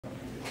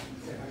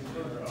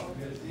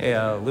Hey,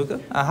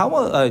 Luca, how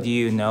well do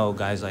you know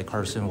guys like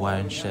Carson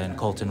Wentz and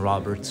Colton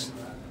Roberts?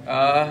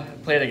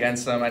 Played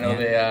against them. I know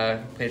Yeah.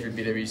 they played for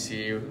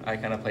BWC. I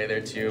kind of played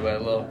there too,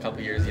 but a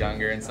couple years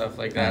younger and stuff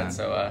like that. Uh-huh.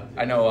 So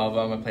I know of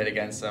them. I played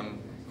against them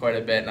quite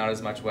a bit. Not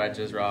as much Wedge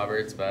as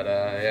Roberts, but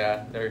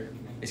yeah,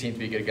 they seem to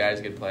be good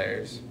guys, good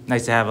players.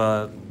 Nice to have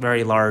a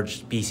very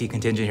large BC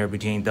contingent here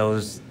between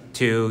those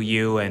two,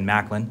 you and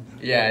Macklin.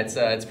 Yeah,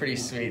 it's pretty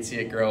sweet to see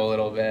it grow a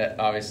little bit.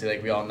 Obviously,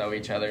 like we all know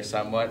each other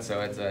somewhat,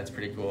 so it's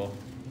pretty cool.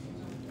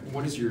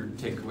 What is your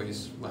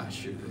takeaways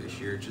last year to this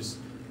year? Just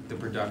the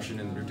production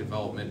and the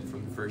development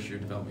from the first year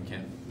development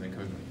camp and then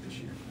coming back this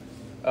year?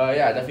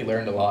 Yeah, I definitely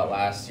learned a lot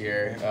last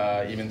year.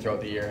 Even throughout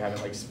the year, having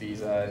like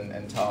Spiza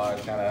and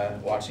Todd kind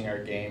of watching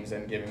our games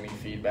and giving me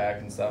feedback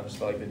and stuff, just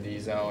about like the D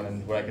zone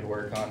and what I could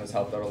work on has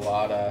helped out a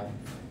lot.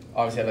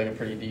 Obviously, I had like a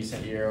pretty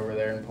decent year over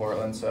there in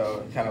Portland,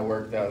 so it kind of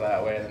worked out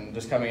that way. And then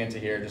just coming into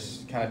here,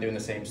 just kind of doing the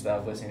same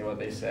stuff, listening to what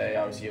they say.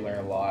 Obviously, you learn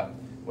a lot.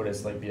 What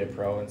it's like be a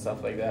pro and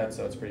stuff like that,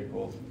 so it's pretty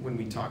cool. When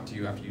we talked to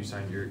you after you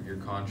signed your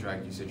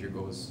contract, you said your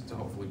goal is to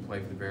hopefully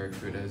play for the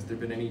Barracuda. Has there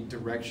been any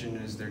direction?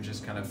 Is there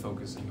just kind of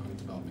focusing on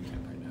development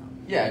camp right now?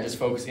 Yeah, just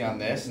focusing on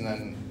this, and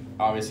then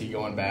obviously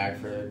going back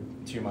for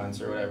 2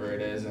 months or whatever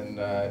it is,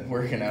 and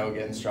working out,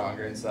 getting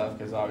stronger and stuff.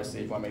 Because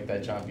obviously, if you want to make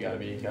that jump, you gotta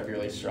be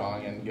really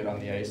strong and good on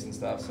the ice and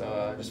stuff.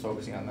 So just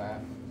focusing on that.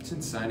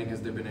 Since signing,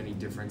 has there been any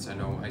difference? I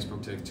know I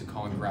spoke to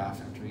Colin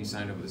Graff after he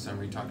signed over the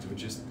summer. He talked about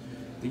just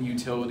the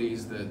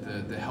utilities,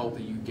 the help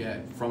that you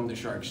get from the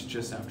Sharks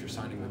just after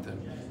signing with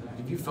them.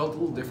 Have you felt a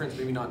little difference?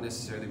 Maybe not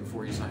necessarily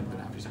before you signed, but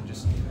after you signed,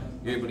 just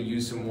you're able to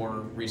use some more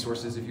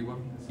resources, if you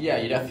will? Yeah,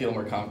 you definitely feel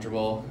more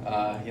comfortable.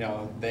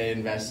 They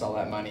invest all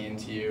that money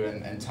into you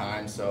and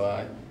time,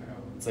 so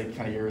it's like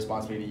kind of your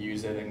responsibility to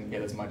use it and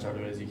get as much out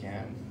of it as you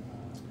can.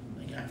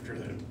 Like after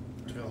the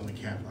development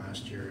camp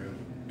last year,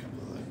 a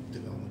couple of the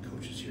development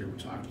coaches here were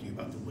talking to you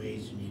about the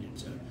ways you needed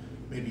to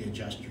maybe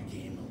adjust your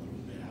game a little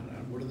bit.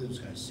 What do those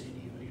guys say to you?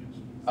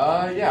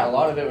 Yeah, a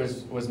lot of it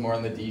was more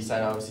on the D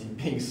side, obviously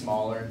being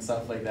smaller and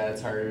stuff like that.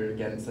 It's harder to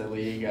get into the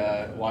league.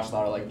 Watched a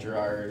lot of like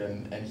Gerard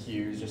and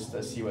Hughes just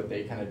to see what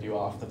they kind of do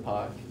off the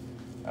puck.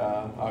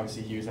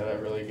 Obviously Hughes had a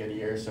really good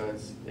year, so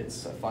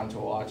it's fun to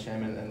watch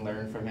him and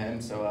learn from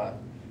him. So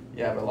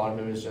yeah, but a lot of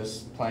it was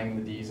just playing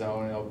the D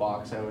zone,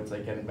 box out. It's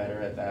like getting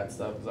better at that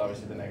stuff. Because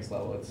obviously the next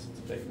level, it's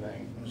a big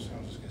thing. I was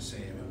just gonna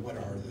say, what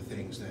are the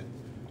things that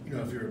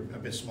if you're a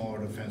bit smaller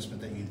defenseman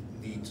that you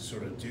need to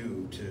sort of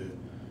do to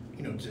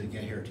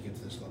get here to get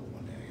to this level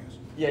one day, I guess.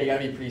 Yeah, you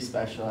gotta be pretty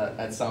special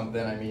at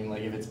something. I mean,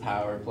 like if it's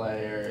power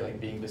play or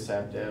like being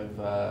deceptive,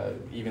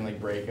 even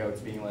like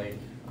breakouts, being like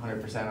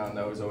 100% on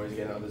those, always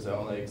getting out of the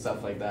zone, like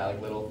stuff like that,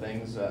 like little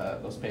things.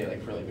 Those pay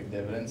like really big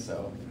dividends.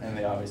 So, and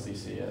they obviously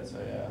see it. So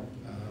yeah.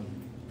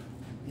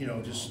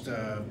 Just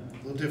a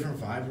little different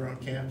vibe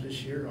around camp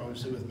this year.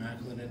 Obviously with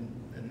Macklin and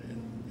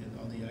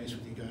on the ice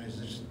with you guys,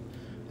 it's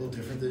a little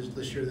different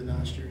this year than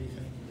last year. Do you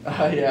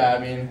think? Yeah, I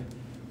mean,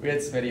 we had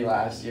Smitty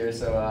last year,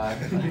 so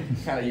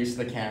kind of used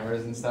to the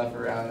cameras and stuff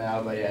around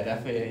now. But yeah,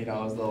 definitely, it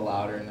was a little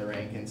louder in the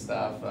rink and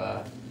stuff.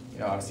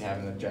 Obviously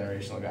having a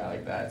generational guy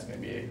like that, it's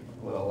going to be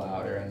a little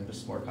louder and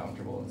just more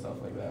comfortable and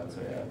stuff like that. So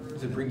yeah.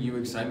 Does it bring you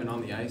excitement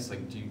on the ice?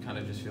 Like, do you kind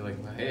of just feel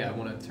like, hey, I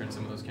want to turn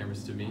some of those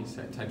cameras to me,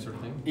 type sort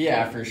of thing?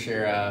 Yeah, for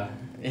sure.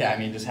 Yeah, I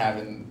mean, just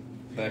having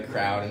the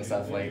crowd and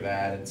stuff like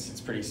that,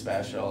 it's pretty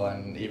special.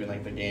 And even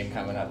like the game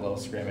coming up, little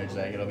scrimmage,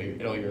 like it'll be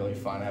really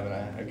fun having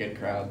a good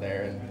crowd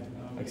there and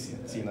like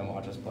seeing them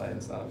watch us play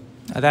and stuff.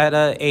 That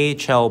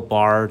AHL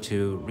bar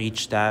to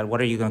reach that, what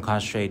are you going to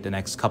concentrate the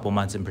next couple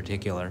months in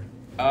particular?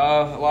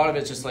 A lot of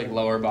it's just like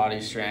lower body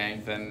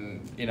strength,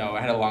 and I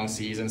had a long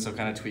season, so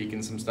kind of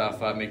tweaking some stuff,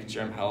 making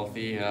sure I'm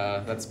healthy.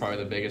 That's probably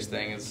the biggest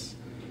thing is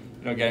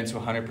getting to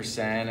 100%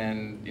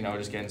 and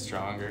just getting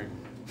stronger.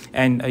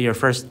 And your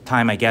first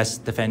time, I guess,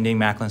 defending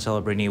Macklin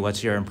Celebrini,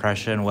 what's your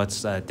impression?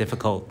 What's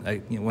difficult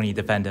when you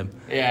defend him?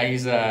 Yeah,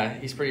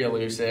 he's pretty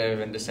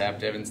elusive and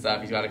deceptive and stuff.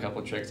 He's got a couple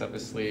tricks up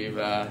his sleeve.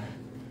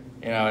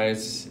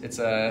 It's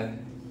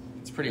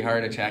pretty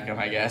hard to check him,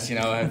 I guess.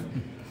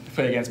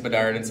 Play against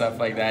Bedard and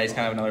stuff like that. He's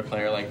kind of another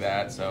player like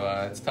that, so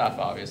it's tough,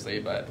 obviously,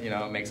 but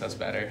it makes us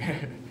better.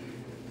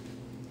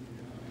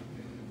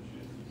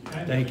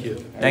 Thank you.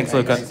 Thanks,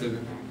 Luca. Thanks,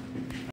 Luca.